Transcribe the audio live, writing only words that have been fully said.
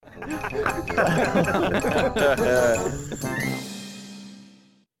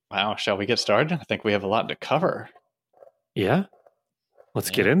Wow, shall we get started? I think we have a lot to cover. Yeah, let's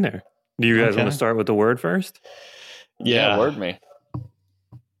get in there. Do you guys want to start with the word first? Yeah, word me.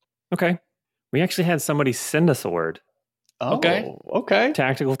 Okay. We actually had somebody send us a word. Oh, okay.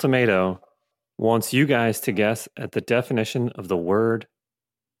 Tactical Tomato wants you guys to guess at the definition of the word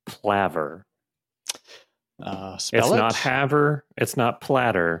plaver. It's not haver. It's not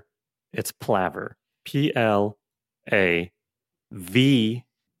platter. It's plaver. P-L-A-V-E-R-V,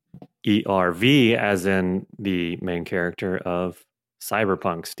 as in the main character of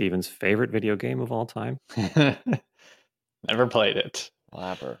Cyberpunk, Steven's favorite video game of all time. Never played it.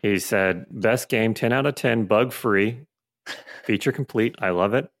 Plaver. He said, best game, 10 out of 10, bug-free, feature complete. I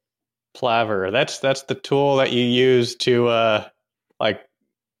love it. Plaver. That's the tool that you use to, like,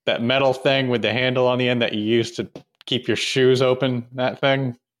 that metal thing with the handle on the end that you use to keep your shoes open. That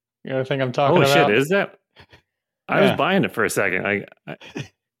thing. You know the thing I'm talking about? Holy shit, is that? I was buying it for a second.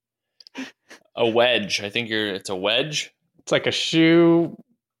 A wedge. I think it's a wedge. It's like a shoe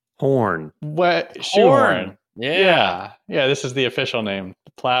horn. Shoe horn. Yeah. Yeah, this is the official name.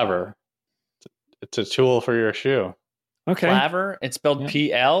 Plaver. It's a tool for your shoe. Okay. Plaver? It's spelled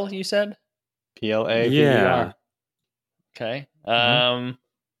P-L, you said? P-L-A-V-E-R. Yeah. Okay.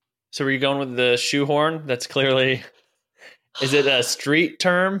 So were you going with the shoehorn? That's clearly... Is it a street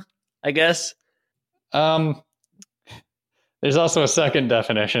term, I guess? There's also a second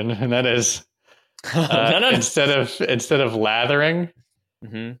definition, and that is instead of lathering,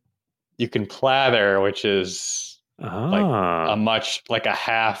 you can plather, which is like a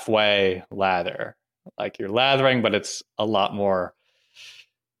halfway lather. Like you're lathering, but it's a lot more.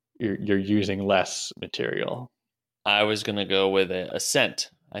 You're using less material. I was gonna go with a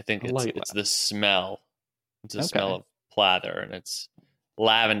scent. I think it's the smell. It's the smell of plather, and it's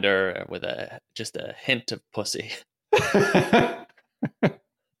lavender with just a hint of pussy. So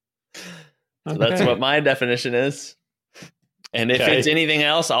that's what my definition is. And if it's anything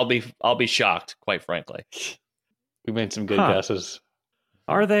else, I'll be shocked, quite frankly. We made some good guesses.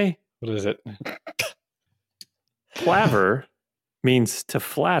 Are they? What is it? Plaver means to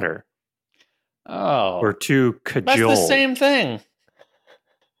flatter. Oh. Or to cajole. That's the same thing.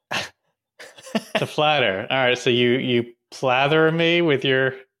 To flatter. All right, so you plather me with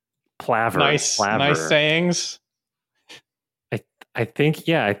your plaver. Nice sayings. I think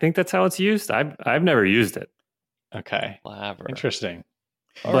that's how it's used. I've never used it. Okay. Plaver. Interesting.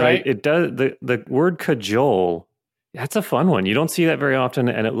 All right. It does the word cajole. That's a fun one. You don't see that very often,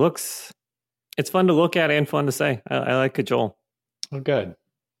 and it's fun to look at and fun to say. I like cajole. Oh, good.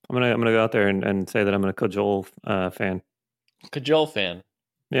 I'm gonna go out there and say that I'm a cajole fan. Cajole fan.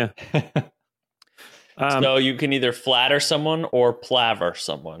 Yeah. So you can either flatter someone or plaver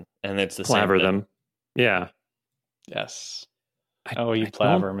someone, and it's the same thing. Plaver them. Yeah. Yes. You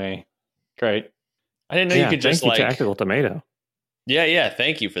plaver me. Great. I didn't know you could just Tactical Tomato. Yeah.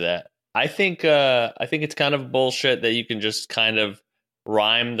 Thank you for that. I think it's kind of bullshit that you can just kind of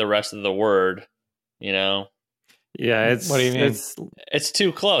rhyme the rest of the word. You know. Yeah. What do you mean? It's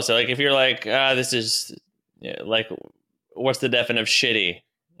too close. Like if you're like, this is like, what's the definition of shitty?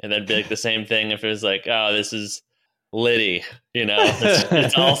 And that'd be like the same thing if it was like, this is litty, you know.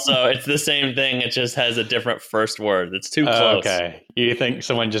 It's the same thing. It just has a different first word. It's too close. Okay. You think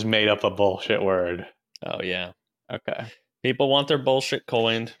someone just made up a bullshit word? Oh yeah. Okay. People want their bullshit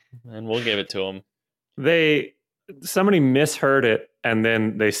coined, and we'll give it to them. Somebody misheard it, and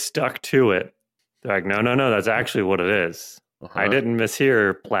then they stuck to it. They're like, no, that's actually what it is. I didn't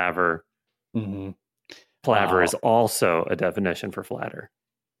mishear plaver. Mm-hmm. Plaver is also a definition for flatter.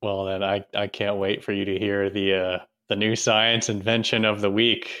 Well, then I can't wait for you to hear the new science invention of the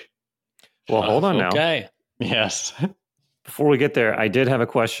week. Well, hold on now. Okay. Yes. Before we get there, I did have a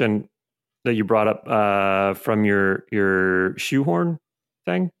question that you brought up from your shoehorn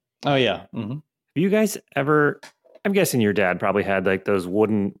thing. Oh, yeah. Mm-hmm. Have you guys ever... I'm guessing your dad probably had like those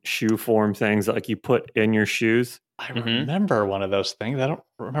wooden shoe form things that like you put in your shoes. I remember one of those things. I don't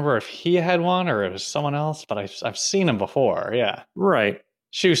remember if he had one or it was someone else, but I've seen them before. Yeah. Right.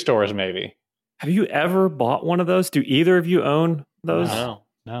 Shoe stores, maybe. Have you ever bought one of those? Do either of you own those? No.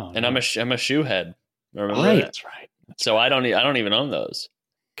 And no. I'm a shoe head. Remember right. that? That's right. So I don't even own those.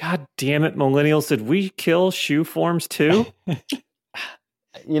 God damn it, millennials! Did we kill shoe forms too?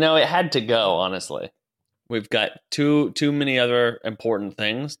 It had to go. Honestly, we've got too many other important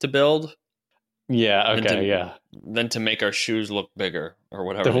things to build. Yeah. Okay. Than to make our shoes look bigger or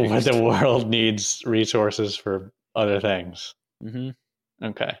whatever. The world needs resources for other things. Mm-hmm.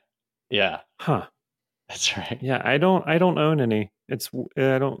 Okay. Yeah. Huh. That's right. Yeah, I don't own any.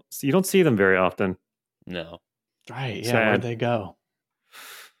 You don't see them very often. No. Right. Yeah. Where'd they go?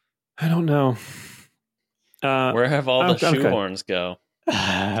 I don't know. Where have all the shoehorns go?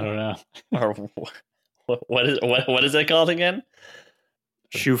 I don't know. Or what is it called again?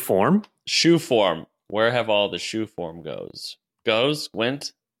 Shoe form? Shoe form. Where have all the shoe form goes?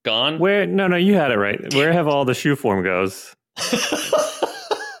 Went? Gone? Where? No, you had it right. Where have all the shoe form goes?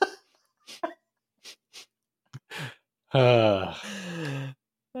 All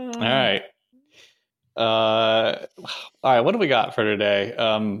right. All right. What do we got for today?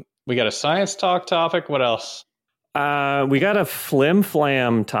 We got a science talk topic. What else? We got a flim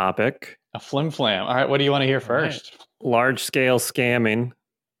flam topic. A flim flam. All right. What do you want to hear first? Right. Large scale scamming.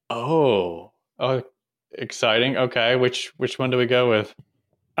 Oh, exciting. Okay. Which one do we go with?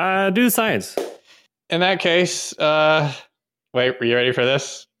 Do science. In that case, wait, were you ready for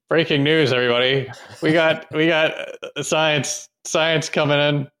this? Breaking news, everybody. We got science coming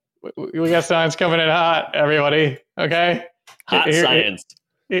in. We got science coming in hot, everybody. Okay? Hot science.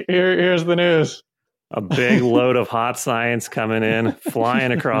 Here's the news. A big load of hot science coming in,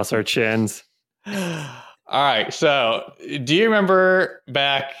 flying across our chins. All right. So, do you remember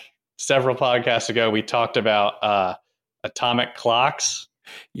back several podcasts ago, we talked about atomic clocks?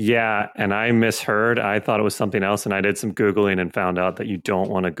 Yeah, and I misheard. I thought it was something else, and I did some Googling and found out that you don't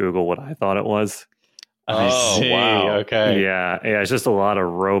want to Google what I thought it was. I see. Wow. Okay. Yeah, it's just a lot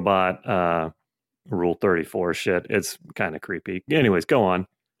of robot Rule 34 shit. It's kind of creepy. Anyways, go on.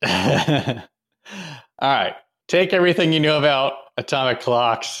 All right. Take everything you know about atomic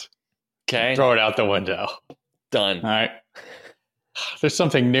clocks. Okay. Throw it out the window. Done. All right. There's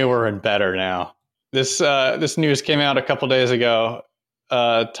something newer and better now. This news came out a couple days ago.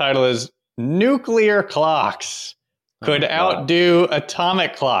 Title is Nuclear Clocks Could Outdo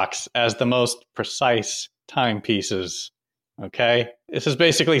Atomic Clocks as the most precise timepieces. Okay? This is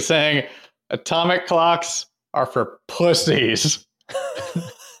basically saying atomic clocks are for pussies.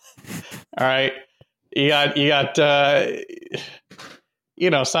 All right? You got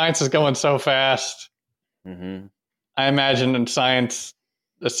science is going so fast. Mm-hmm. I imagine in science,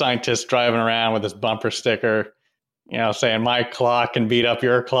 a scientist driving around with his bumper sticker, saying my clock can beat up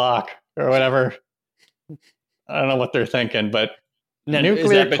your clock or whatever. I don't know what they're thinking, but now, nuclear is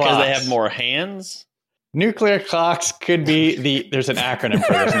that because clocks, they have more hands? Nuclear clocks could be there's an acronym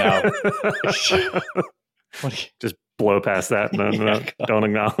for this now. Just blow past that. No, don't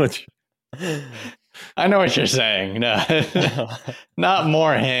acknowledge. I know what you're saying. No, not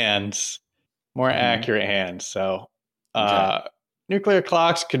more hands, more accurate hands. So, nuclear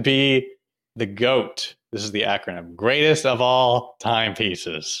clocks could be the GOAT. This is the acronym. Greatest of all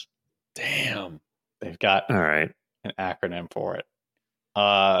timepieces. Damn. They've got all right an acronym for it.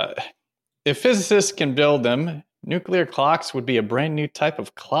 If physicists can build them, nuclear clocks would be a brand new type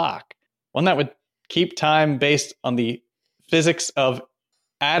of clock. One that would keep time based on the physics of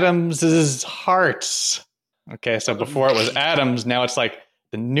atoms' hearts. Okay, so before it was atoms, now it's like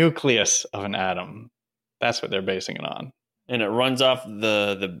the nucleus of an atom. That's what they're basing it on. And it runs off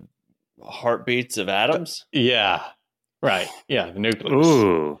the heartbeats of atoms? Yeah. Right. Yeah, the nucleus.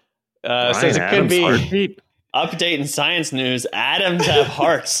 Ooh. Says it could be heartbeat. Update in science news, atoms have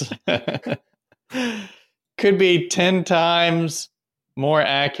hearts. Could be 10 times more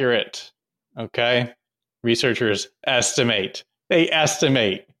accurate. Okay? Researchers estimate. They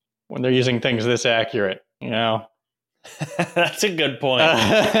estimate when they're using things this accurate, That's a good point.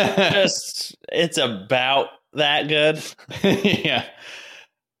 It's about that good. Yeah.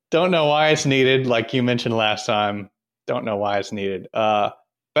 Don't know why it's needed, like you mentioned last time. Don't know why it's needed.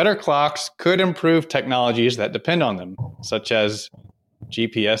 Better clocks could improve technologies that depend on them, such as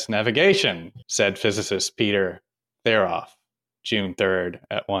GPS navigation, said physicist Peter Theroff, June 3rd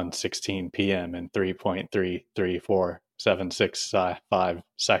at 1:16 p.m. in 3.33476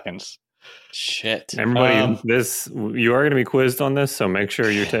 seconds. Shit. Everybody, you are going to be quizzed on this, so make sure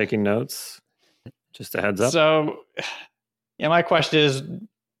you're taking notes. Just a heads up. So, my question is,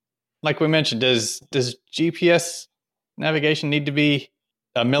 like we mentioned, does GPS navigation need to be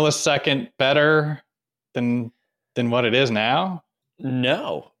a millisecond better than what it is now?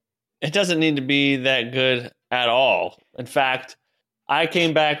 No, it doesn't need to be that good at all. In fact, I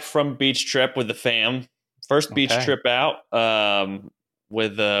came back from beach trip with the fam. First beach trip out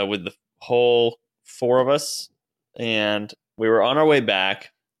with the whole four of us, and we were on our way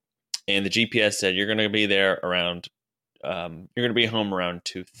back, and the GPS said you're going to be there around. You're going to be home around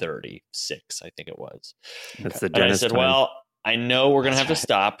 2:36, I think it was. That's the and I said, time. Well, I know we're going to have to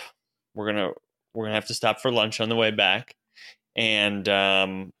stop. We're going to have to stop for lunch on the way back. And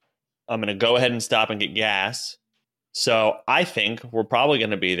I'm going to go ahead and stop and get gas. So I think we're probably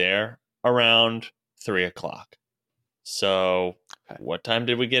going to be there around 3:00. So what time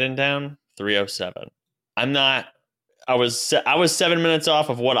did we get in town? 3:07. I was 7 minutes off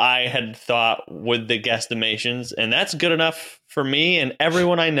of what I had thought with the guesstimations, and that's good enough for me and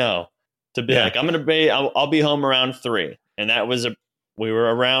everyone I know to be like, I'll be home around 3. And we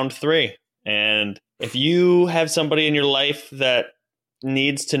were around 3. And if you have somebody in your life that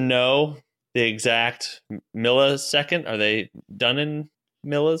needs to know the exact millisecond, are they done in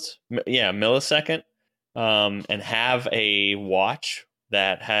millis? Yeah, millisecond. And have a watch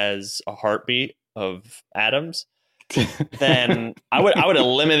that has a heartbeat of atoms, then I would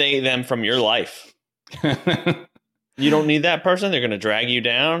eliminate them from your life. You don't need that person. They're going to drag you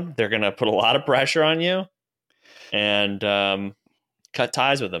down. They're going to put a lot of pressure on you, and cut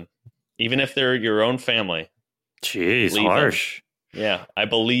ties with them, even if they're your own family. Jeez, harsh. Yeah, I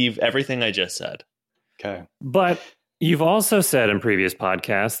believe everything I just said. Okay. But you've also said in previous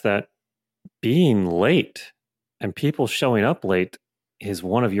podcasts that being late and people showing up late is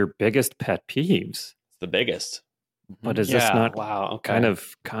one of your biggest pet peeves. It's the biggest. But is this not kind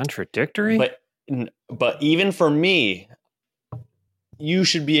of contradictory? But even for me, you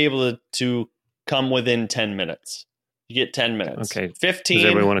should be able to come within 10 minutes. You get 10 minutes. Okay. 15. Does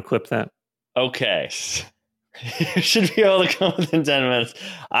everybody want to clip that? Okay. You should be able to come within 10 minutes.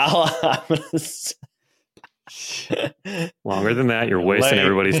 I'm gonna longer than that, you're wasting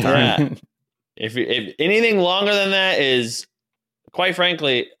everybody's time. Yeah. If anything longer than that is, quite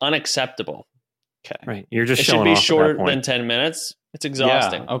frankly, unacceptable. Okay. Right. You're just it showing should be off shorter than 10 minutes. It's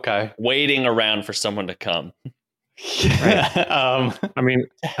exhausting. Yeah, okay. Waiting around for someone to come. Right. I mean,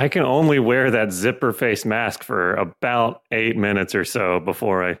 I can only wear that zipper face mask for about 8 minutes or so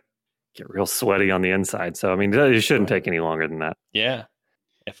before I get real sweaty on the inside. So, I mean, it shouldn't take any longer than that. Yeah.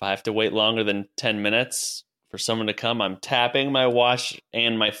 If I have to wait longer than 10 minutes for someone to come, I'm tapping my watch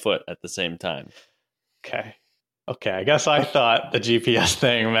and my foot at the same time. Okay. I guess I thought the GPS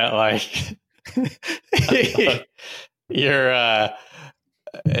thing meant like you're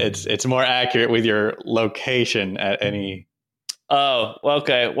it's more accurate with your location at any. Oh,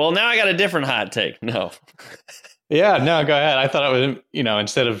 okay. Well, now I got a different hot take. No. Yeah, no, go ahead. I thought it was,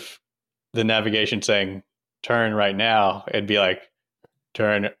 instead of the navigation saying turn right now, it'd be like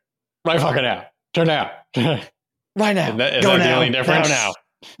turn right fucking now. Turn now. Right now. Is that the only difference? Go now.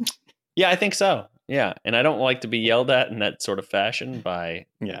 Yeah, I think so. Yeah. And I don't like to be yelled at in that sort of fashion by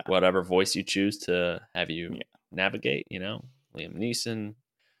whatever voice you choose to have you navigate, Liam Neeson.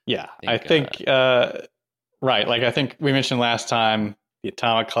 Yeah. I think right. Like I think we mentioned last time, the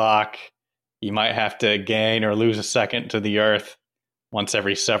atomic clock, you might have to gain or lose a second to the Earth once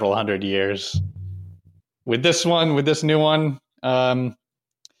every several hundred years. With this new one, it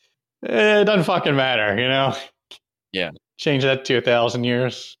doesn't fucking matter, Yeah. Change that to 1,000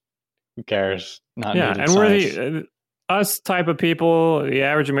 years. Who cares? Not and science. we're us type of people, the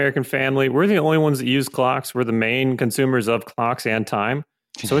average American family, we're the only ones that use clocks. We're the main consumers of clocks and time.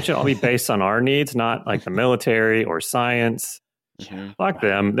 So it should all be based on our needs, not like the military or science. Fuck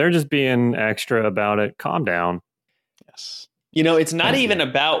them. They're just being extra about it. Calm down. Yes. It's not even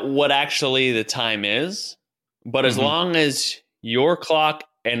about what actually the time is, but as long as your clock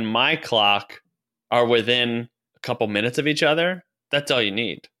and my clock are within a couple minutes of each other, that's all you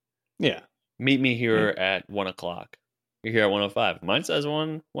need. Yeah. Meet me here at 1:00. You're here at 1:05. Mine says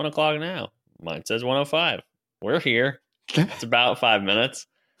 1:00 now. Mine says 1:05. We're here. It's about 5 minutes.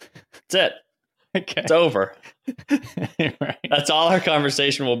 That's it. Okay. It's over. Right. That's all our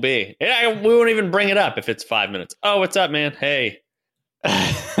conversation will be. We won't even bring it up if it's 5 minutes. Oh, what's up, man? Hey.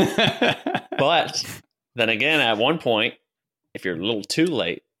 But then again, at one point, if you're a little too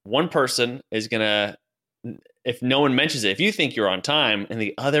late, one person is going to, if no one mentions it, if you think you're on time and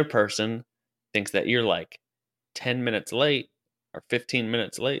the other person thinks that you're like 10 minutes late or 15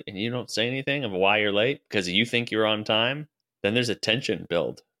 minutes late and you don't say anything of why you're late because you think you're on time, then there's a tension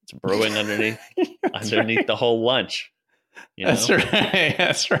build. It's brewing underneath the whole lunch. That's right.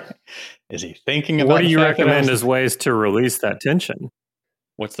 That's right. Is he thinking about what do you recommend as ways to release that tension?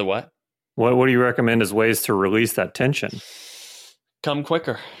 What's the what? What do you recommend as ways to release that tension? Come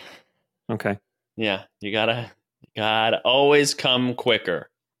quicker. Okay. Yeah, you gotta always come quicker.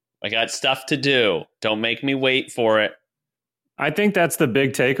 I got stuff to do. Don't make me wait for it. I think that's the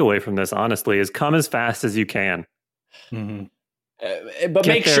big takeaway from this, honestly, is come as fast as you can. Mm-hmm. But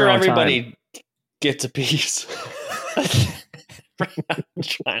make sure everybody gets a piece. I'm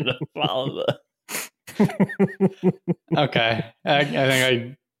trying to follow Okay. I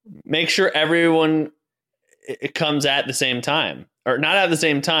think make sure everyone it comes at the same time, or not at the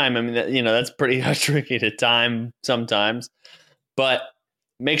same time. I mean, that's pretty tricky to time sometimes, but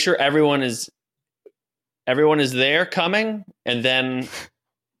make sure everyone is there coming, and then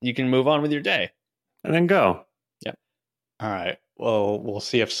you can move on with your day and then go. Yep. All right. Well, we'll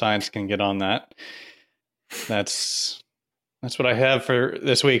see if science can get on that. That's what I have for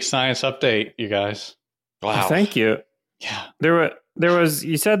this week's science update, you guys. Wow. Thank you. Yeah. There was,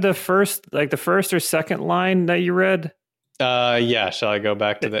 you said the first or second line that you read? Yeah. Shall I go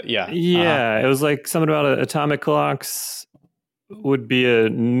back to that? Yeah. Yeah. It was like something about atomic clocks would be a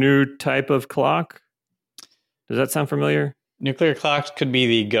new type of clock. Does that sound familiar? Nuclear clocks could be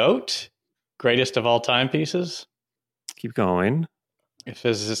the GOAT, greatest of all timepieces. Keep going. If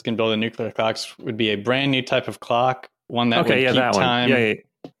physicists can build a nuclear clocks, would be a brand new type of clock, one that would keep that time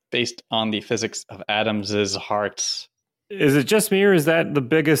based on the physics of atoms' hearts. Is it just me, or is that the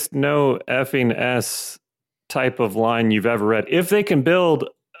biggest no effing S type of line you've ever read? If they can build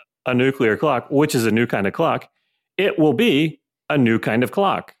a nuclear clock, which is a new kind of clock, it will be a new kind of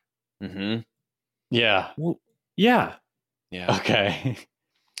clock. Mm-hmm. Yeah. Well, yeah. Yeah. Okay.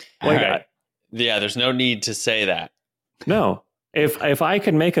 Right. Yeah, there's no need to say that. No. If I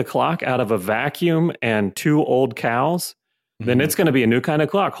can make a clock out of a vacuum and 2 old cows, then it's going to be a new kind of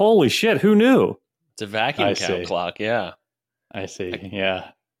clock. Holy shit, who knew? It's a vacuum cow clock, yeah. I see,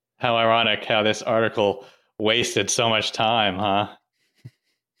 yeah. How ironic how this article wasted so much time, huh?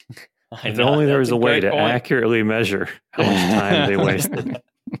 If only there was a way to accurately measure how much time they wasted.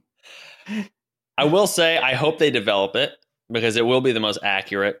 I will say, I hope they develop it, because it will be the most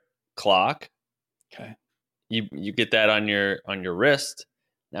accurate clock. Okay. You get that on your wrist.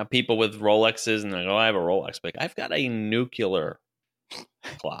 Now people with Rolexes, and they go, I have a Rolex, but I've got a nuclear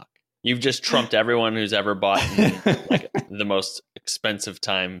clock. You've just trumped everyone who's ever bought like the most expensive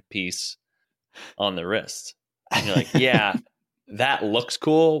timepiece on the wrist. And you're like, yeah, that looks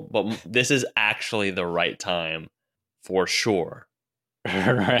cool, but this is actually the right time for sure.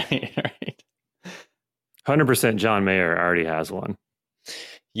 Right. 100% John Mayer already has one.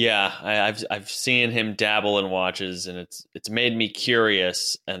 Yeah, I've seen him dabble in watches, and it's made me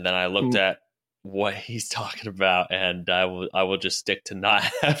curious. And then I looked at what he's talking about, and I will just stick to not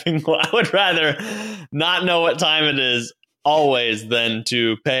having. I would rather not know what time it is always than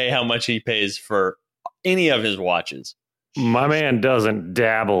to pay how much he pays for any of his watches. My man doesn't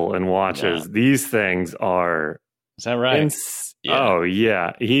dabble in watches. No. These things are. Is that right? Yeah. Oh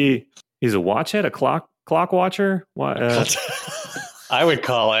yeah, he's a watch head, a clock watcher. I would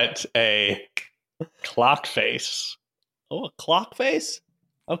call it a clock face. Oh, a clock face?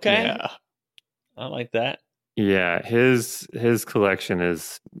 Okay. Yeah. I like that. Yeah, his collection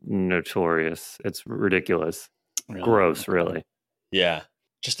is notorious. It's ridiculous. Really? Gross, really. Yeah.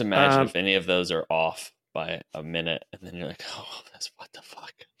 Just imagine if any of those are off by a minute, and then you're like, oh, that's what the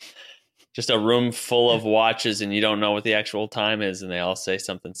fuck? Just a room full of watches, and you don't know what the actual time is, and they all say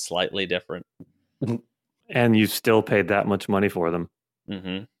something slightly different. And you still paid that much money for them.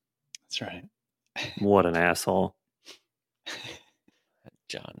 Mm-hmm. That's right. What an asshole.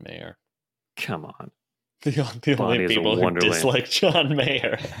 John Mayer. Come on. The only people who dislike John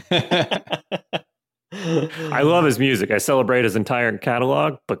Mayer. I love his music. I celebrate his entire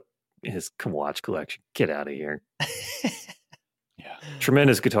catalog, but his watch collection, get out of here. Yeah.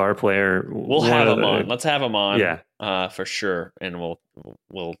 Tremendous guitar player. We'll have him on. Let's have him on. Yeah. For sure. And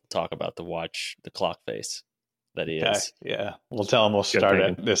we'll talk about the clock face that he is. Yeah. We'll tell him we'll start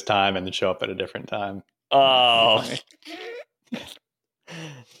at this time and then show up at a different time. Oh.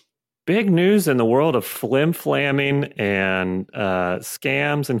 Big news in the world of flim-flamming and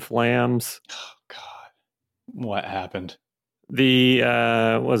scams and flams. Oh, God. What happened? The,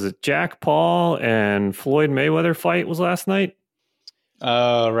 was it Jack Paul and Floyd Mayweather fight was last night?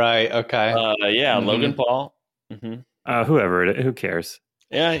 Oh, right. Okay. Yeah, Logan Paul. Mm-hmm. Who cares?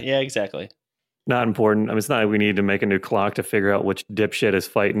 Yeah, exactly. Not important. I mean, it's not like we need to make a new clock to figure out which dipshit is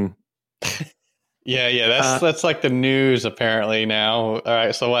fighting. Yeah. That's like the news apparently now. All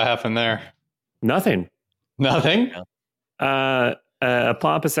right. So what happened there? Nothing. Nothing? A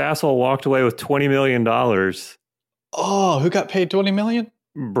pompous asshole walked away with $20 million. Oh, who got paid $20 million?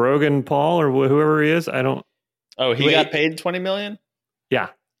 Brogan Paul or whoever he is. I don't. Oh, he got paid $20 million? Yeah.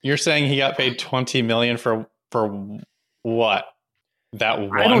 You're saying he got paid $20 million for what? That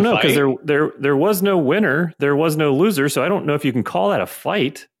one I don't know, fight? because there was no winner, there was no loser, so I don't know if you can call that a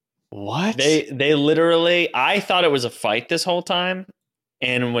fight. What? They literally, I thought it was a fight this whole time,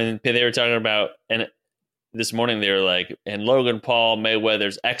 and when they were talking about, and this morning they were like, and Logan Paul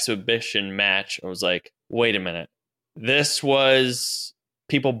Mayweather's exhibition match, I was like, wait a minute, this was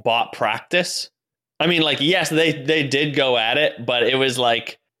people bought practice I mean, like, yes, they did go at it, but it was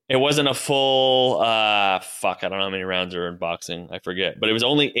like, it wasn't a full, fuck, I don't know how many rounds are in boxing. I forget, but it was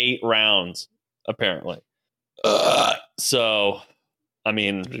only 8 rounds, apparently. So, I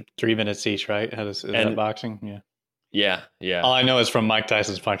mean, 3 minutes each, right? Is that boxing? Yeah. All I know is from Mike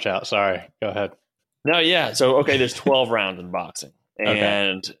Tyson's Punch Out. Sorry, go ahead. No, yeah. So, okay, there's 12 rounds in boxing,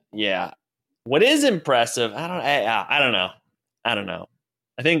 and yeah, what is impressive? I don't know.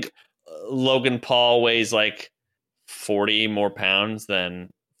 I think Logan Paul weighs like 40 more pounds than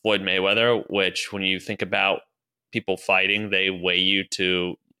Floyd Mayweather, which, when you think about people fighting, they weigh you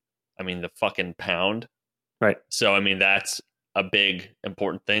to, I mean, the fucking pound. Right. So, I mean, that's a big,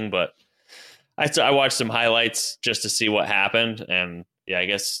 important thing. But I watched some highlights just to see what happened. And yeah, I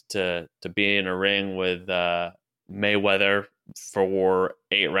guess to be in a ring with Mayweather for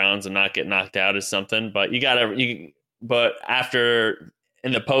 8 rounds and not get knocked out is something. But but after,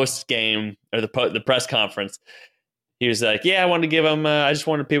 in the post game or the press conference, he was like, "Yeah, I wanted to give him. I just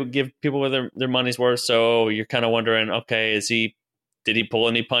wanted to give people their money's worth." So you're kind of wondering, okay, did he pull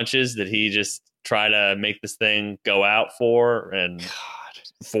any punches? Did he just try to make this thing go out for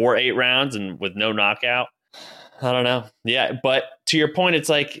 8 rounds and with no knockout? I don't know. Yeah, but to your point, it's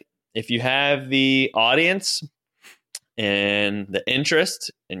like, if you have the audience and the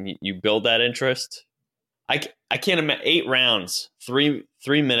interest, and you build that interest, I can't imagine 8 rounds, 3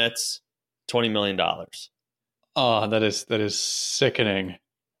 minutes, $20 million. Oh, that is sickening.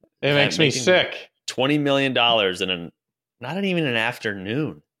 It makes me sick. $20 million in not even an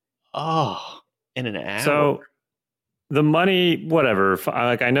afternoon. Oh, in an hour. So the money, whatever.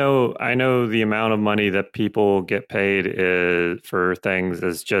 Like, I know the amount of money that people get paid for things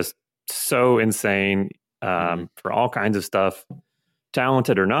is just so insane. For all kinds of stuff,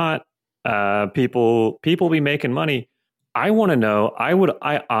 talented or not, people be making money. I want to know.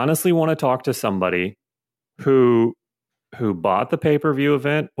 I honestly want to talk to somebody who bought the pay-per-view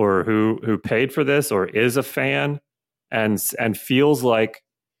event, or who paid for this, or is a fan and feels like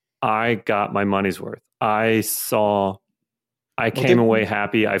I got my money's worth. I came away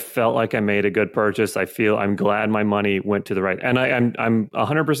happy. I felt like I made a good purchase. I'm glad my money went to the right. And I'm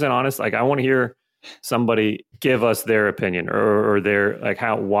 100% honest. Like, I want to hear somebody give us their opinion or their, like,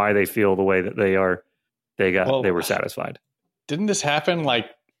 why they feel the way that they were satisfied. Didn't this happen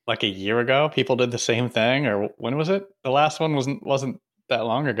like a year ago? People did the same thing, or when was it? The last one wasn't that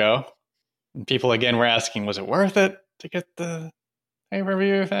long ago. And people again were asking, was it worth it to get the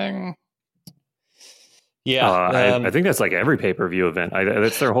pay-per-view thing? Yeah, I think that's like every pay-per-view event.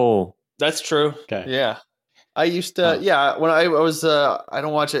 That's their whole. That's true. Okay. Yeah, I used to. Yeah, when I was, I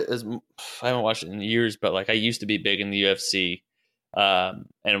don't watch it I haven't watched it in years, but like, I used to be big in the UFC,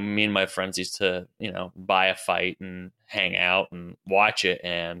 and me and my friends used to, buy a fight and hang out and watch it.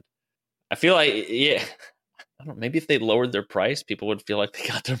 And I feel like, I don't know, maybe if they lowered their price, people would feel like they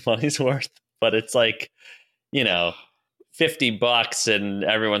got their money's worth. But it's like, $50 and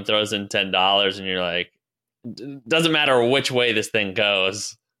everyone throws in $10, and you're like, doesn't matter which way this thing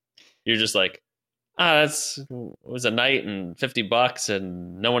goes, you're just like, it was a night and $50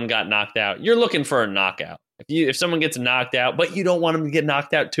 and no one got knocked out. You're looking for a knockout. If someone gets knocked out, but you don't want them to get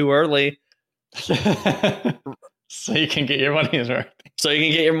knocked out too early, so you can get your money's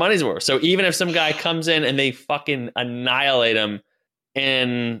worth. So even if some guy comes in and they fucking annihilate him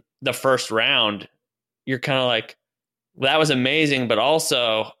in the first round, you're kind of like, well, that was amazing, but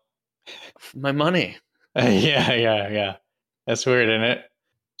also my money. Yeah. That's weird, isn't it?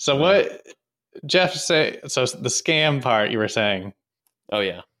 So what Jeff say? So the scam part you were saying? Oh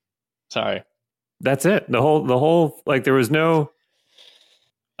yeah. Sorry. That's it. The whole like, there was no.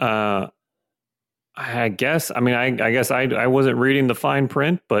 I guess. I mean, I guess I wasn't reading the fine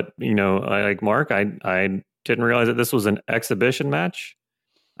print, but like Mark, I didn't realize that this was an exhibition match.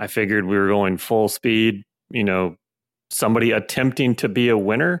 I figured we were going full speed. Somebody attempting to be a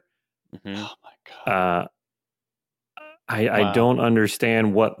winner. Mm-hmm. Oh my god! I don't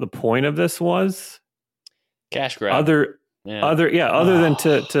understand what the point of this was. Cash grab. Other than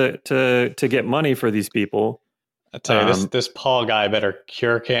to get money for these people. I tell you, this Paul guy better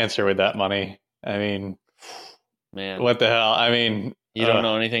cure cancer with that money. I mean, man, what the hell? I mean, you don't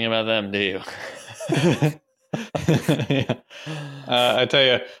know anything about them, do you? Yeah. I tell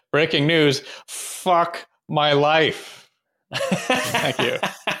you, breaking news. Fuck my life. Thank you.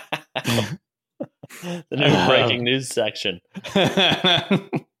 The new breaking news section.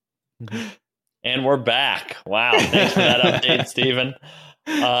 And we're back. Wow. Thanks for that update, Steven.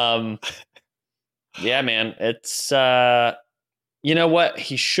 Yeah, man. It's, what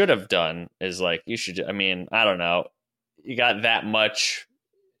he should have done is like, I don't know. You got that much.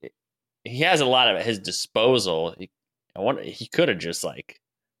 he has a lot at his disposal. He could have just like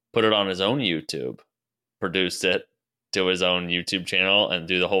put it on his own YouTube, produced it to his own YouTube channel, and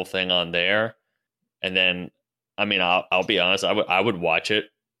do the whole thing on there. And then, I mean, I'll be honest, I would watch it.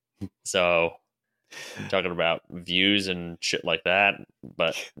 So, I'm talking about views and shit like that,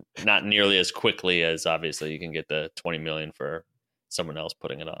 but not nearly as quickly as obviously you can get the 20 million for someone else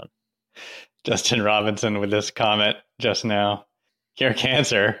putting it on. Justin Robinson with this comment just now. Cure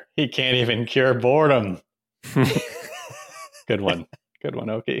cancer. He can't even cure boredom. Good one. Good one,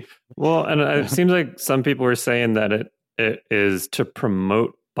 Oki. Well, and it seems like some people are saying that it is to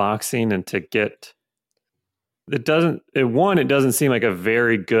promote boxing and to get... It doesn't seem like a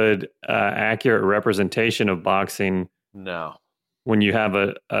very good, accurate representation of boxing. No. When you have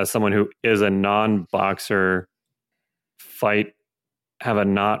someone who is a non-boxer have a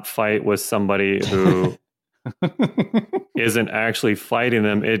not fight with somebody who isn't actually fighting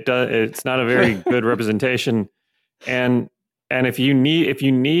them. It's not a very good representation. And if you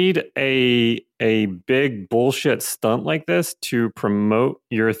need a big bullshit stunt like this to promote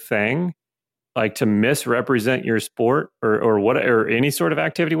your thing, like to misrepresent your sport or any sort of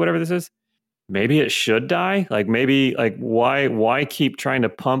activity, whatever this is, maybe it should die. Like maybe like why keep trying to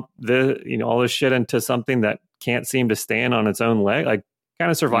pump all this shit into something that can't seem to stand on its own leg? Like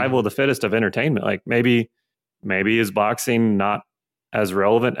kind of survival of the fittest of entertainment. Like maybe is boxing not as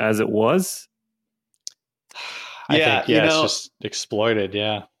relevant as it was? I think, it's just exploited.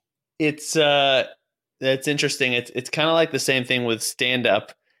 Yeah. It's that's interesting. It's kind of like the same thing with stand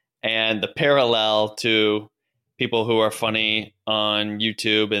up. And the parallel to people who are funny on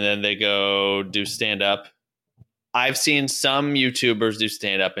YouTube and then they go do stand up. I've seen some YouTubers do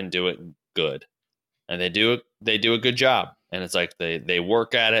stand up and do it good. And they do a good job. And it's like they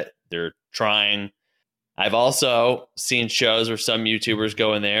work at it. They're trying. I've also seen shows where some YouTubers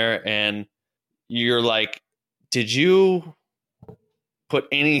go in there and you're like, did you put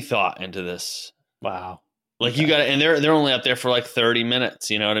any thought into this? Wow. Like you got to, and they're only up there for like 30 minutes.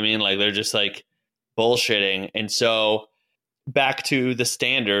 You know what I mean? Like they're just like bullshitting. And so back to the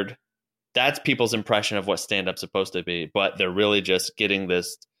standard, that's people's impression of what stand-up's supposed to be. But they're really just getting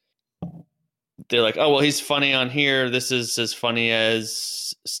this. They're like, oh, well, he's funny on here. This is as funny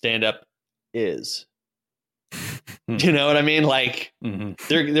as stand-up is. You know what I mean? Like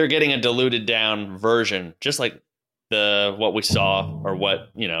they're getting a diluted down version, just like what we saw or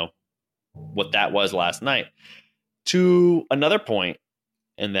what that was last night. To another point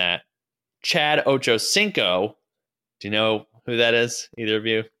in that, Chad Ochocinco, do you know who that is? Either of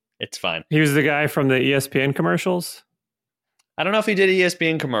you? It's fine. He was the guy from the ESPN commercials? I don't know if he did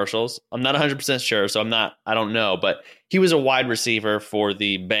ESPN commercials. I'm not 100% sure, so I don't know, but he was a wide receiver for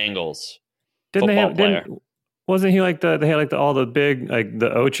the Bengals. Wasn't he like they had like all the big, like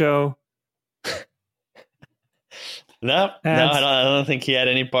the Ocho? No, I don't think he had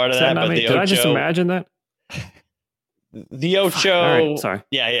any part of that. But the Did Ocho, I just imagine that? The Ocho. All right, sorry.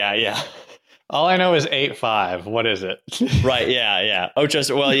 Yeah. All I know is 8'5". What is it? Right. Yeah. Ocho.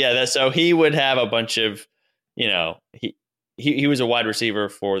 Well, yeah. So he would have a bunch of, he was a wide receiver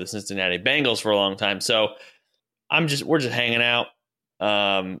for the Cincinnati Bengals for a long time. So we're just hanging out.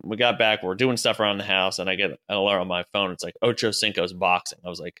 We got back. We're doing stuff around the house, and I get an alert on my phone. It's like Ochocinco's boxing. I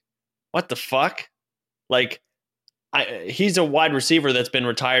was like, what the fuck? Like. He's a wide receiver that's been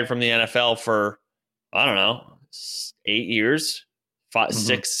retired from the NFL for, I don't know, 8 years, 5,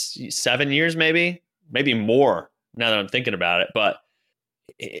 6, 7 years, maybe more now that I'm thinking about it. But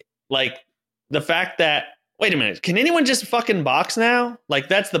like the fact that, wait a minute, can anyone just fucking box now? Like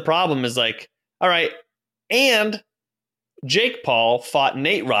that's the problem is like, all right. And Jake Paul fought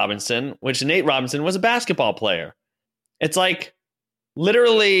Nate Robinson, which Nate Robinson was a basketball player. It's like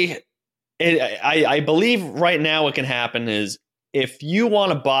literally... I believe right now what can happen is if you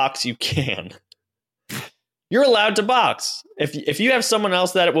want to box, you can. You're allowed to box. If you have someone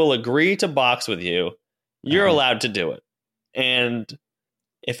else that will agree to box with you, you're allowed to do it. And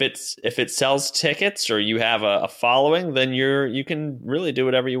if it sells tickets or you have a following, then you can really do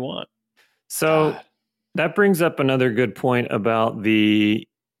whatever you want. So that brings up another good point about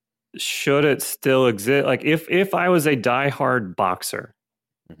should it still exist? Like if I was a diehard boxer.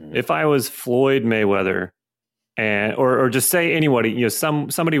 If I was Floyd Mayweather, or just say anybody,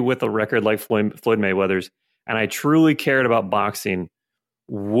 somebody with a record like Floyd Mayweather's, and I truly cared about boxing,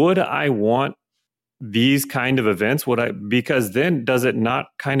 would I want these kind of events? Because then does it not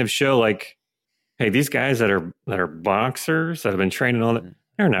kind of show like, hey, these guys that are boxers that have been training all that,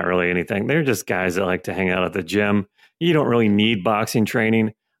 they're not really anything. They're just guys that like to hang out at the gym. You don't really need boxing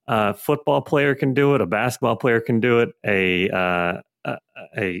training. A football player can do it. A basketball player can do it.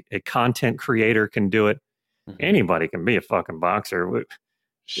 a content creator can do it. Anybody can be a fucking boxer. Look,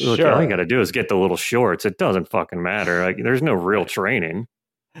 all you got to do is get the little shorts. It doesn't fucking matter. Like, there's no real training.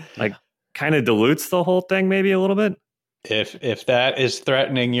 Like, kind of dilutes the whole thing maybe a little bit. If that is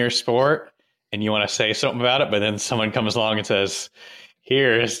threatening your sport and you want to say something about it, but then someone comes along and says,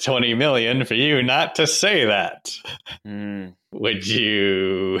 here's 20 million for you not to say that. Would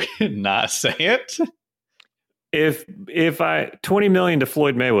you not say it? If I 20 million to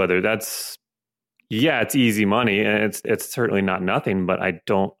Floyd Mayweather, it's easy money, and it's certainly not nothing, but I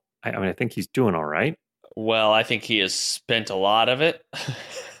think he's doing all right. Well, I think he has spent a lot of it.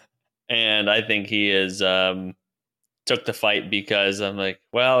 And I think he is took the fight because I'm like,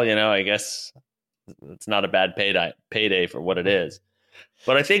 well, I guess it's not a bad payday for what it is.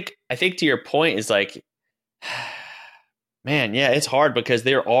 But I think to your point is like, man, yeah, it's hard because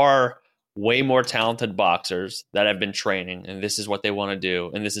there are way more talented boxers that have been training, and this is what they want to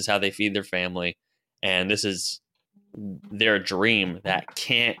do, and this is how they feed their family, and this is their dream that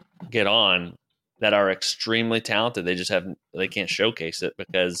can't get on, that are extremely talented. They can't showcase it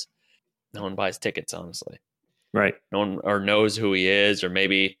because no one buys tickets, honestly. Right. No one or knows who he is, or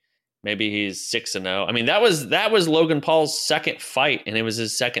maybe he's 6-0. I mean, that was Logan Paul's second fight, and it was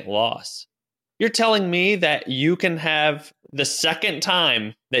his second loss. You're telling me that you can have the second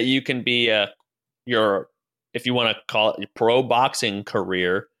time that you can be your, if you want to call it your pro boxing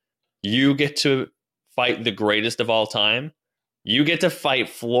career, you get to fight the greatest of all time. You get to fight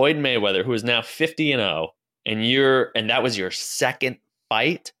Floyd Mayweather, who is now 50-0, and that was your second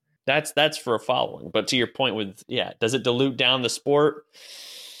fight. That's for a following. But to your point with, does it dilute down the sport?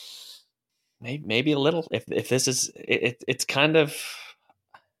 Maybe a little. If this is, it's kind of,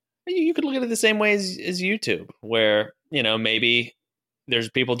 you could look at it the same way as YouTube, where, maybe there's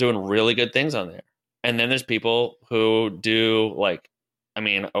people doing really good things on there. And then there's people who do I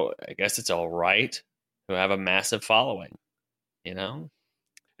guess it's all right, who have a massive following, And I'm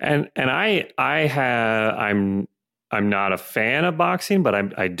not a fan of boxing, but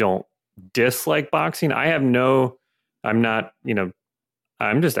I don't dislike boxing. It's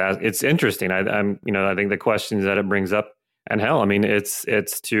interesting. I think the questions that it brings up, and hell, I mean, if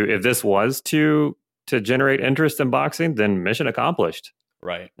this was to generate interest in boxing, then mission accomplished.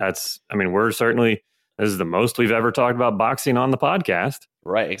 Right. This is the most we've ever talked about boxing on the podcast.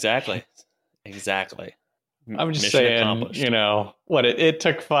 Right. Exactly. I'm just saying, it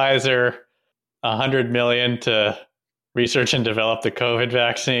took Pfizer $100 million to research and develop the COVID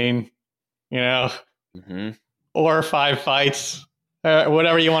vaccine, or 5 fights,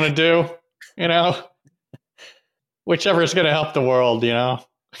 whatever you want to do, whichever is going to help the world, Well,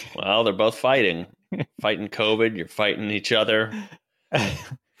 they're both fighting COVID. You're fighting each other.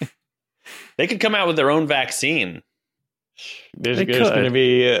 They could come out with their own vaccine. There's going to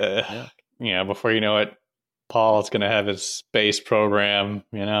be, before you know it, Paul's going to have his space program,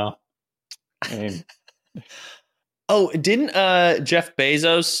 I mean, oh, didn't Jeff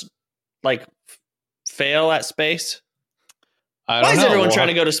Bezos fail at space? Why is everyone trying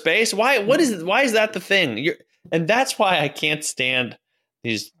to go to space? Why is that the thing? And that's why I can't stand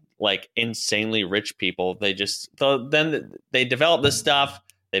these insanely rich people. They then they develop this stuff,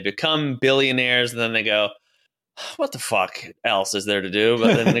 they become billionaires, and then they go, what the fuck else is there to do?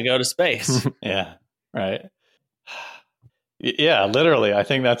 But then they go to space. Yeah, right. Yeah, literally. I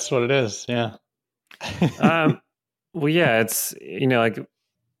think that's what it is. Yeah. Well, yeah, it's,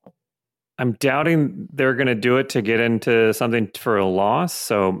 I'm doubting they're going to do it to get into something for a loss.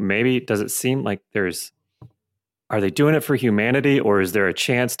 So maybe, does it seem like are they doing it for humanity, or is there a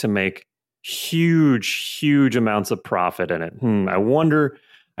chance to make huge, huge amounts of profit in it? I wonder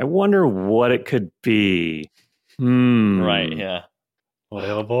what it could be. Right. Yeah.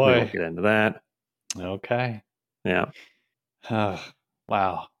 Oh boy. We'll get into that. Okay. Yeah.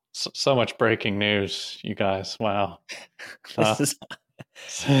 Wow. So much breaking news, you guys. Wow. There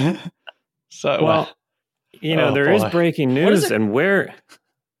is breaking news, and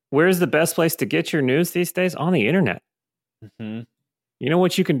where's the best place to get your news these days? On the internet. Mm-hmm. You know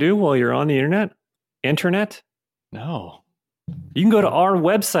what you can do while you're on the internet? No. You can go to our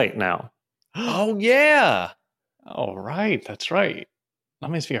website now. Oh, yeah. Oh, right. That's right.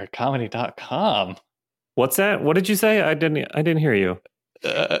 HummiesVRComedy.com. What's that? What did you say? I didn't hear you.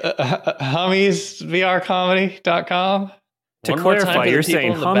 HummiesVRComedy.com. To clarify, you're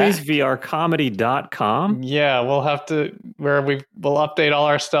saying HummiesVRComedy.com? Yeah, we'll have to, we'll update all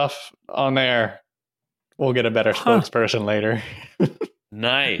our stuff on there. We'll get a better spokesperson later.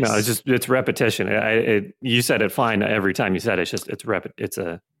 Nice. No, it's repetition. You said it fine every time you said it. It's just, it's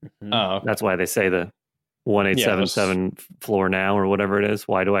Oh, that's why they say the 1877 floor now or whatever it is.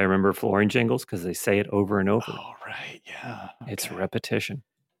 Why do I remember flooring jingles? Because they say it over and over. Oh, right. Yeah. Okay. It's repetition.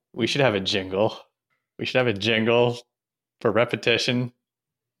 We should have a jingle. We should have a jingle for repetition.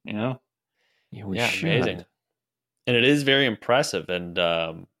 You know? Yeah, amazing. And it is very impressive. And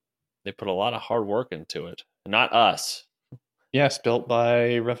they put a lot of hard work into it. Not us. Yes, built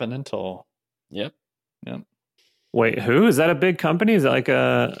by Revenantal. Yep. Wait, who? Is that a big company? Is that like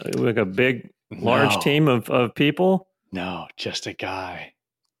a big, large team of people? No, just a guy.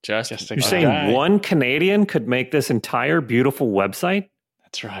 Just a guy. You're saying one Canadian could make this entire beautiful website?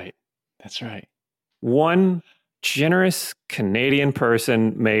 That's right. One generous Canadian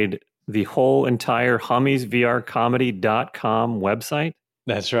person made the whole entire hummiesvrcomedy.com website?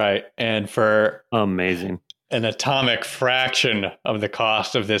 That's right. And for amazing. An atomic fraction of the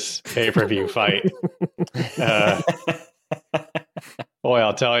cost of this pay-per-view fight. Boy,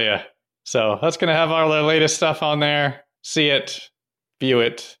 I'll tell you. So that's going to have all the latest stuff on there. See it, view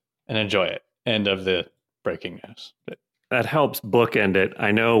it, and enjoy it. End of the breaking news. That helps bookend it.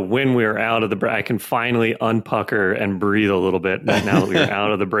 I know when we're out of the I can finally unpucker and breathe a little bit now that we're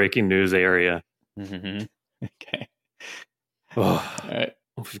out of the breaking news area. Mm-hmm. Okay. Oh. All right.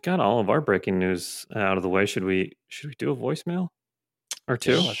 We've got all of our breaking news out of the way. Should we do a voicemail or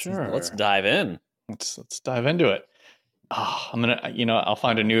two? Yeah, sure. Let's dive in. Let's dive into it. Oh, I'm gonna, I'll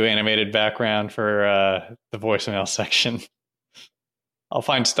find a new animated background for the voicemail section. I'll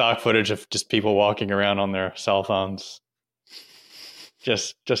find stock footage of just people walking around on their cell phones,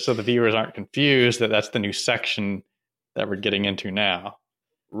 just so the viewers aren't confused that that's the new section that we're getting into now.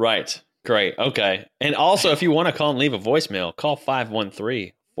 Right. Great. Okay. And also, if you want to call and leave a voicemail, call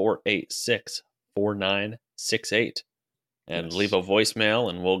 513-486-4968 and leave a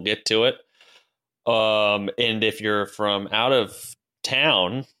voicemail and we'll get to it. And if you're from out of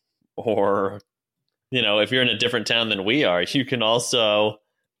town or, if you're in a different town than we are, you can also,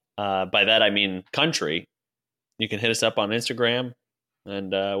 by that I mean country, you can hit us up on Instagram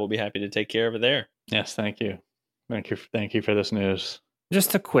and we'll be happy to take care of it there. Yes. Thank you. Thank you for this news.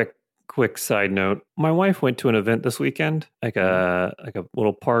 Just a quick side note. My wife went to an event this weekend, like a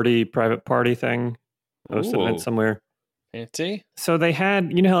little private party thing, host event somewhere. Fancy. So they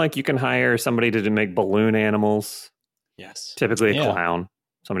had, how like you can hire somebody to make balloon animals. Yes. Typically a clown,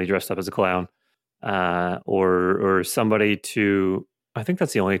 somebody dressed up as a clown, or somebody to. I think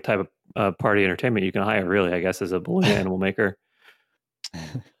that's the only type of party entertainment you can hire, really. I guess, as a balloon animal maker.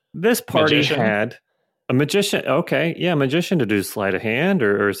 This party had. A magician, okay. Yeah, a magician to do sleight of hand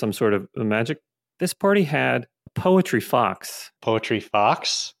or some sort of magic. This party had a poetry fox. Poetry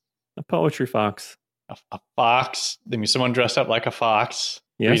fox? A poetry fox. A fox? I mean, someone dressed up like a fox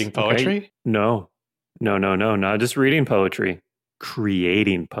reading poetry? Okay. No. Not just reading poetry.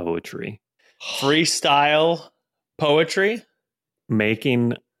 Creating poetry. Freestyle poetry?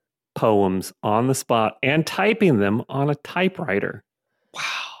 Making poems on the spot and typing them on a typewriter. Wow.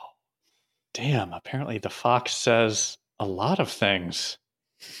 Damn, apparently the fox says a lot of things.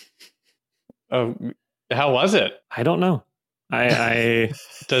 Oh, how was it? I don't know. I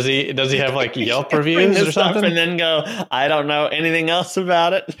does he have like Yelp reviews or something? And then go, I don't know anything else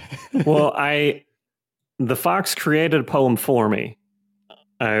about it. Well, the fox created a poem for me.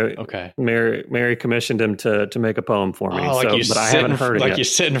 Okay. Mary commissioned him to make a poem for me. But I haven't heard it yet. Like you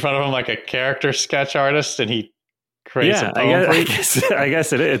sit in front of him like a character sketch artist and he creates a poem I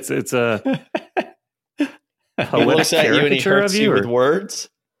guess it is. It's a poetic looks at you and he hurts you with words.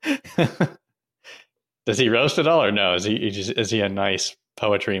 Does he roast it all or no? Is he a nice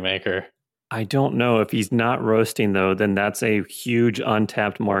poetry maker? I don't know. If he's not roasting though, then that's a huge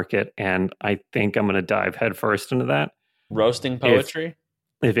untapped market, and I think I'm going to dive headfirst into that. Roasting poetry.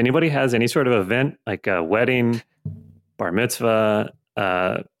 If anybody has any sort of event like a wedding, bar mitzvah,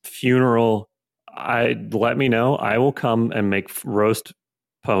 funeral, let me know. I will come and make roast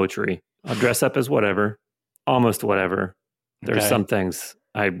poetry. I'll dress up as whatever, almost whatever. There's some things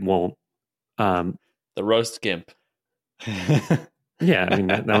I won't. The roast gimp. Yeah, I mean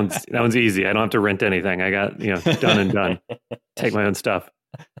that one's easy. I don't have to rent anything. I got done and done. Take my own stuff.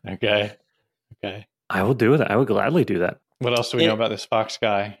 Okay. I will do that. I would gladly do that. What else do we know about this fox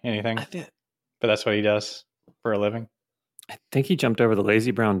guy? Anything? But that's what he does for a living. I think he jumped over the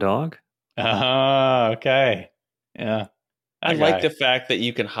lazy brown dog. Okay. Yeah. I like the fact that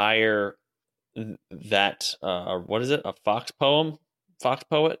you can hire that. What is it? A fox poem? Fox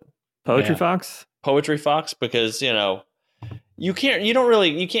poet? Poetry fox? Poetry fox, because you can't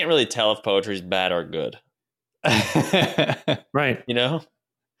really tell if poetry is bad or good. Right.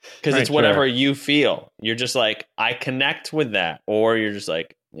 Because it's whatever you feel. You're just like, I connect with that, or you're just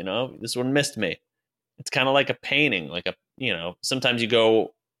like, this one missed me. It's kind of like a painting, like sometimes you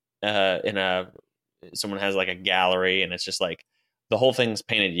go someone has like a gallery and it's just like the whole thing's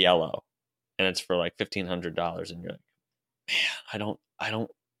painted yellow and it's for like $1,500 and you're like, man, I don't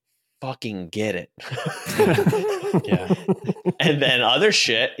fucking get it. Yeah. And then other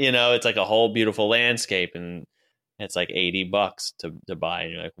shit, it's like a whole beautiful landscape and it's like $80 to buy.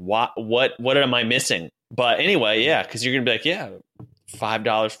 And you're like, what am I missing? But anyway, yeah, because you're going to be like, yeah,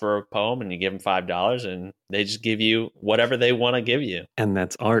 $5 for a poem and you give them $5 and they just give you whatever they want to give you. And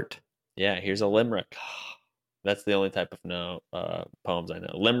that's art. Yeah, here's a limerick. That's the only type of poems I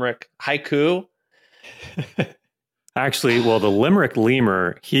know. Limerick, haiku. Actually, well, the Limerick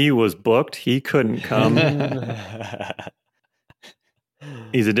Lemur, he was booked. He couldn't come.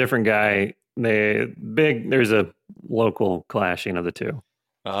 He's a different guy. There's a local clashing of the two.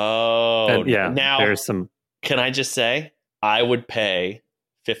 Oh, and yeah. Now, there's some. Can I just say, I would pay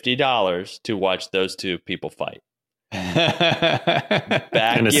 $50 to watch those two people fight.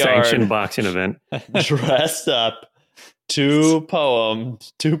 Backyard, in a sanctioned boxing event. Dressed up, two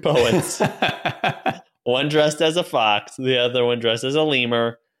poets. One dressed as a fox, the other one dressed as a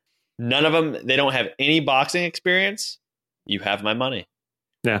lemur. None of them, they don't have any boxing experience. You have my money.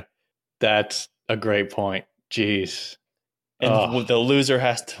 Yeah. That's a great point. Jeez. And the loser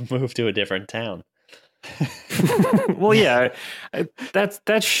has to move to a different town. Well, yeah,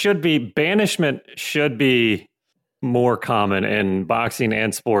 that should be, banishment should be more common in boxing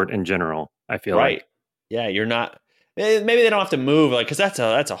and sport in general, I feel like. Yeah, you're not, maybe they don't have to move, like, because that's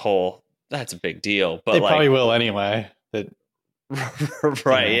a big deal. But they probably will anyway.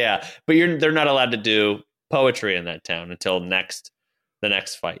 Right, yeah. But they're not allowed to do poetry in that town until the next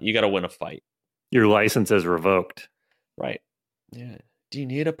fight. You got to win a fight. Your license is revoked. Right. Yeah. Do you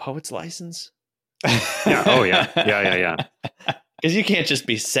need a poet's license? Yeah. Oh, yeah. Yeah. Because you can't just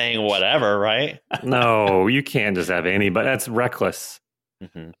be saying whatever, right? No, you can't just have any, but that's reckless.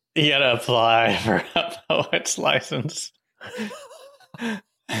 Mm-hmm. You got to apply for a poet's license.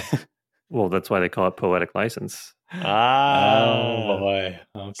 Well, that's why they call it poetic license. Oh, boy.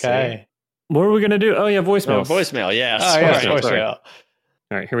 Okay. See? What are we going to do? Oh, yeah, voicemail. Oh, voicemail, yeah. Voicemail.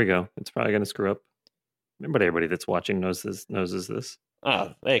 All right, here we go. It's probably going to screw up. But everybody that's watching knows this.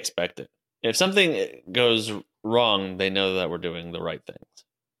 Oh, they expect it. If something goes wrong, they know that we're doing the right things.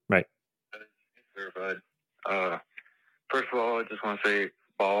 Right. Sure, bud. First of all, I just want to say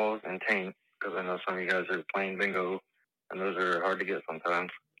balls and taint, because I know some of you guys are playing bingo, and those are hard to get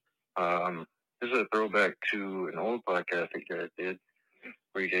sometimes. This is a throwback to an old podcast that you guys did,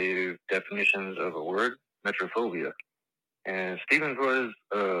 where you gave definitions of a word, metrophobia. And Stevens was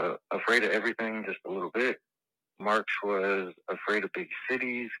afraid of everything just a little bit. Marx was afraid of big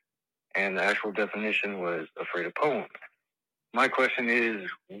cities. And the actual definition was afraid of poems. My question is,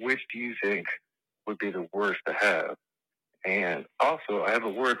 which do you think would be the worst to have? And also, I have a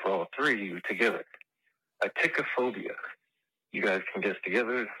word for all three of you together. Atychophobia. You guys can guess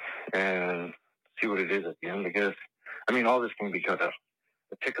together and see what it is at the end, I guess. I mean, all this can be cut out.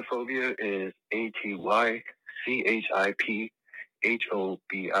 Atychophobia is ATYCHIPHOBIA.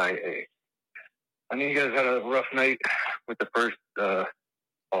 I know you guys had a rough night with the first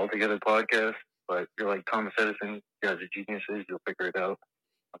All Together podcast, but you're like Thomas Edison. You guys are geniuses. You'll figure it out.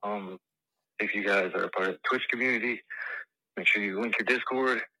 If you guys are a part of the Twitch community, make sure you link your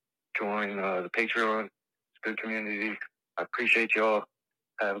Discord, join the Patreon. It's a good community. I appreciate y'all.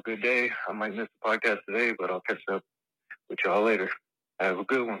 Have a good day. I might miss the podcast today, but I'll catch up with y'all later. Have a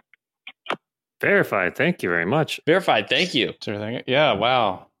good one. Verified. Thank you very much. Verified. Thank you. Yeah.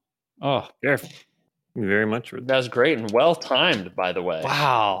 Wow. Oh, Thank you very much. That was great and well timed, by the way.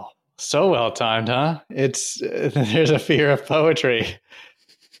 Wow. So well timed, huh? There's a fear of poetry.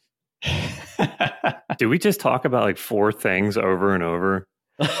 Did we just talk about like 4 things over and over?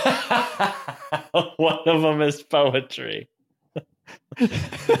 One of them is poetry.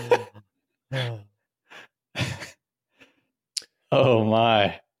 Oh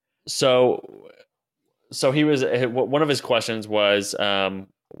my. So he was, one of his questions was,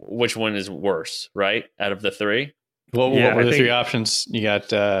 which one is worse, right? Out of the 3? What were the 3 options? You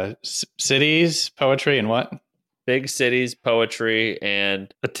got cities, poetry, and what? Big cities, poetry,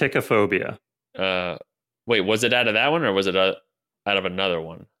 and atychophobia. Wait, was it out of that one or was it out of another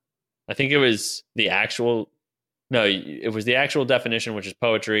one? I think it was the actual. No, it was the actual definition, which is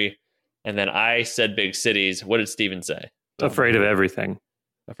poetry, and then I said big cities. What did Steven say? Afraid of everything.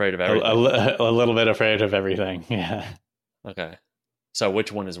 Afraid of everything. A little bit afraid of everything. Yeah. Okay. So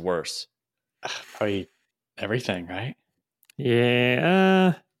which one is worse? Probably everything, right?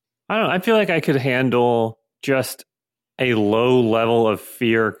 Yeah. I don't know. I feel like I could handle just a low level of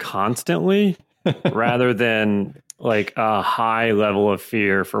fear constantly. rather than like a high level of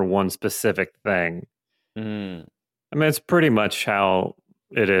fear for one specific thing. Mm. I mean, it's pretty much how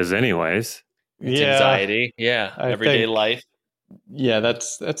it is anyways. It's anxiety. Yeah. Everyday life. Yeah,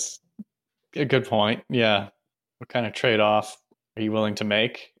 that's a good point. Yeah. What kind of trade-off are you willing to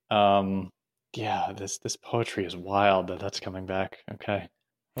make? Yeah, this poetry is wild that's coming back. Okay.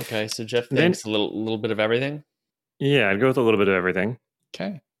 Okay, so Jeff thinks a little bit of everything? Yeah, I'd go with a little bit of everything.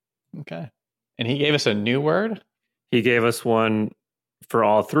 Okay. And he gave us a new word? He gave us one for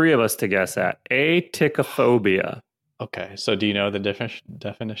all three of us to guess at. Atychophobia. Okay, so do you know the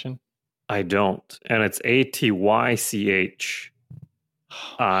definition? I don't. And it's ATYCHI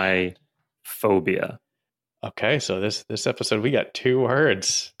phobia. Okay, so this episode we got 2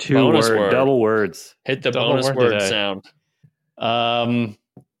 words. Double words. Hit the bonus word sound. All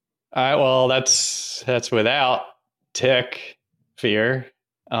right, well that's without tick, fear.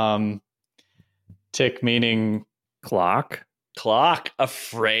 Tick meaning clock.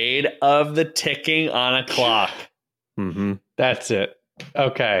 Afraid of the ticking on a clock. Mm-hmm. That's it.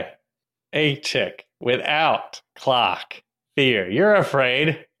 Okay. A tick without clock. Fear. You're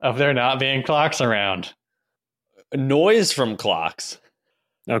afraid of there not being clocks around. Noise from clocks.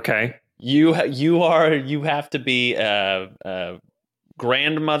 Okay. You have to be a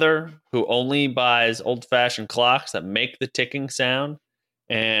grandmother who only buys old-fashioned clocks that make the ticking sound,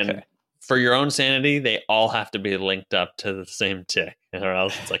 and for your own sanity, they all have to be linked up to the same tick, or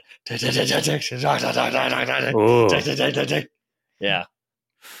else it's like yeah.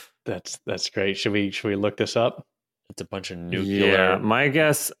 That's great. Should we look this up? It's a bunch of nuclear. Yeah, my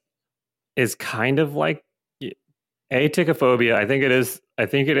guess is kind of like atychophobia. I think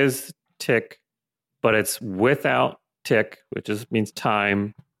it is tick, but it's without tick, which means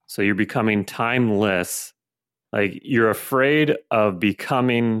time. So you're becoming timeless. Like you're afraid of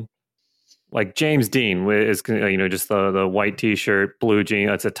becoming like James Dean is, just the white T-shirt, blue jean.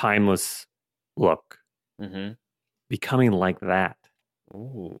 That's a timeless look. Mm-hmm. Becoming like that.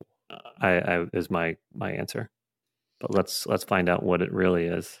 Ooh. I is my answer. But let's find out what it really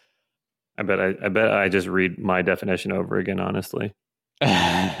is. I bet I just read my definition over again, honestly.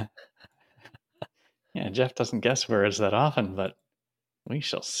 Yeah, Jeff doesn't guess words that often, but we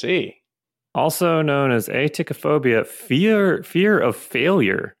shall see. Also known as atychophobia, fear of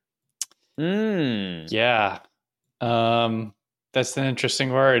failure. Yeah. That's an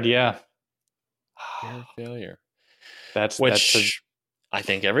interesting word, yeah. Fear of failure. That's I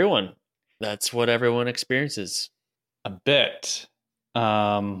think that's what everyone experiences. A bit.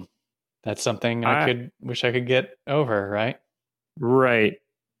 That's something I wish I could get over, right? Right.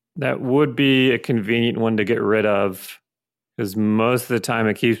 That would be a convenient one to get rid of, because most of the time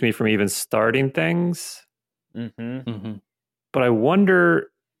it keeps me from even starting things. Mm-hmm. Mm-hmm. But I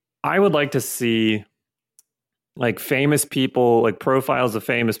wonder, I would like to see like famous people, like profiles of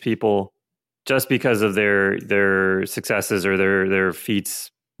famous people, just because of their successes or their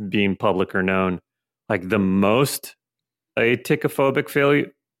feats being public or known. Like the most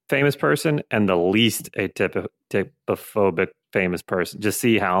atychophobic famous person and the least atychophobic famous person. Just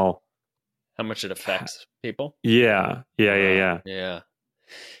see how much it affects people. Yeah.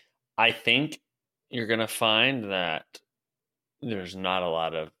 I think you're gonna find that there's not a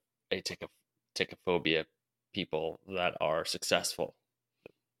lot of atychophobia people that are successful.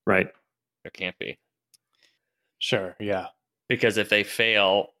 Right. There can't be. Sure, yeah. Because if they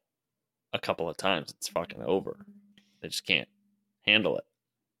fail a couple of times, it's fucking over. They just can't handle it.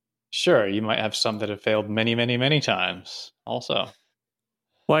 Sure, you might have some that have failed many, many, many times also.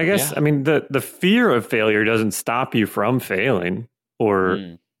 Well, I guess, I mean, the fear of failure doesn't stop you from failing,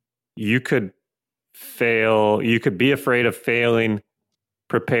 or you could fail. You could be afraid of failing,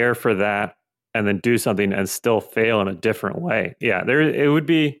 prepare for that, and then do something and still fail in a different way. Yeah, it would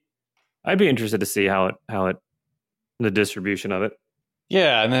be. I'd be interested to see how it the distribution of it.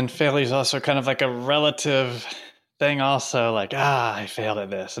 Yeah, and then failure is also kind of like a relative thing. Also, like I failed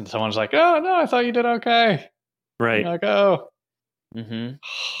at this, and someone's like, "Oh no, I thought you did okay." Right. Like, oh. Mm-hmm.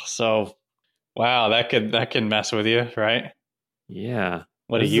 So, wow, that can mess with you, right? Yeah.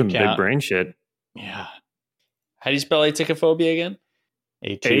 What do you count? Big brain shit. Yeah. How do you spell atychophobia again?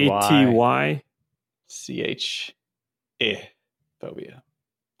 ATYCHA phobia.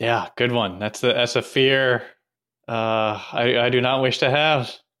 Yeah, good one. That's a fear I do not wish to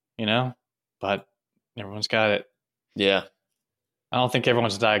have, but everyone's got it. Yeah. I don't think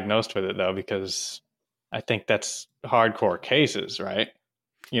everyone's diagnosed with it though, because I think that's hardcore cases, right?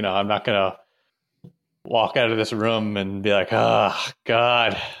 I'm not going to walk out of this room and be like, oh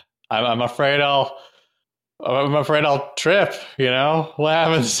God, I'm afraid I'll trip, what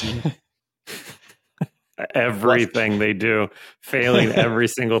happens? everything they do, failing every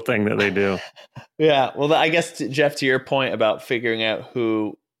single thing that they do. Yeah. Well, I guess, Jeff, to your point about figuring out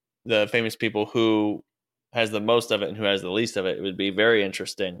who the famous people who has the most of it and who has the least of it, it would be very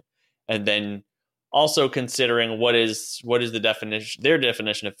interesting. And then also considering what is the definition, their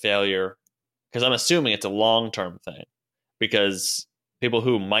definition of failure, because I'm assuming it's a long-term thing, because people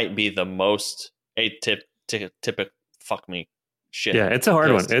who might be the most atypical, fuck me, shit. Yeah, it's a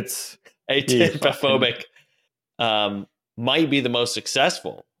hard one. It's atypophobic, might be the most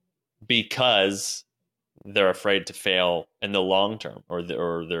successful because they're afraid to fail in the long term, or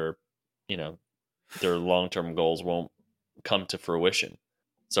their long-term goals won't come to fruition.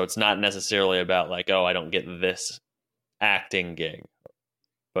 So it's not necessarily about like, oh, I don't get this acting gig,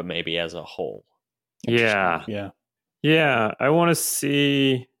 but maybe as a whole. Yeah. I want to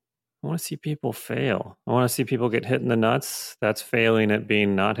see people fail. I want to see people get hit in the nuts. That's failing at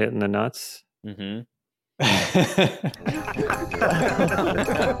being not hit in the nuts. Mm-hmm.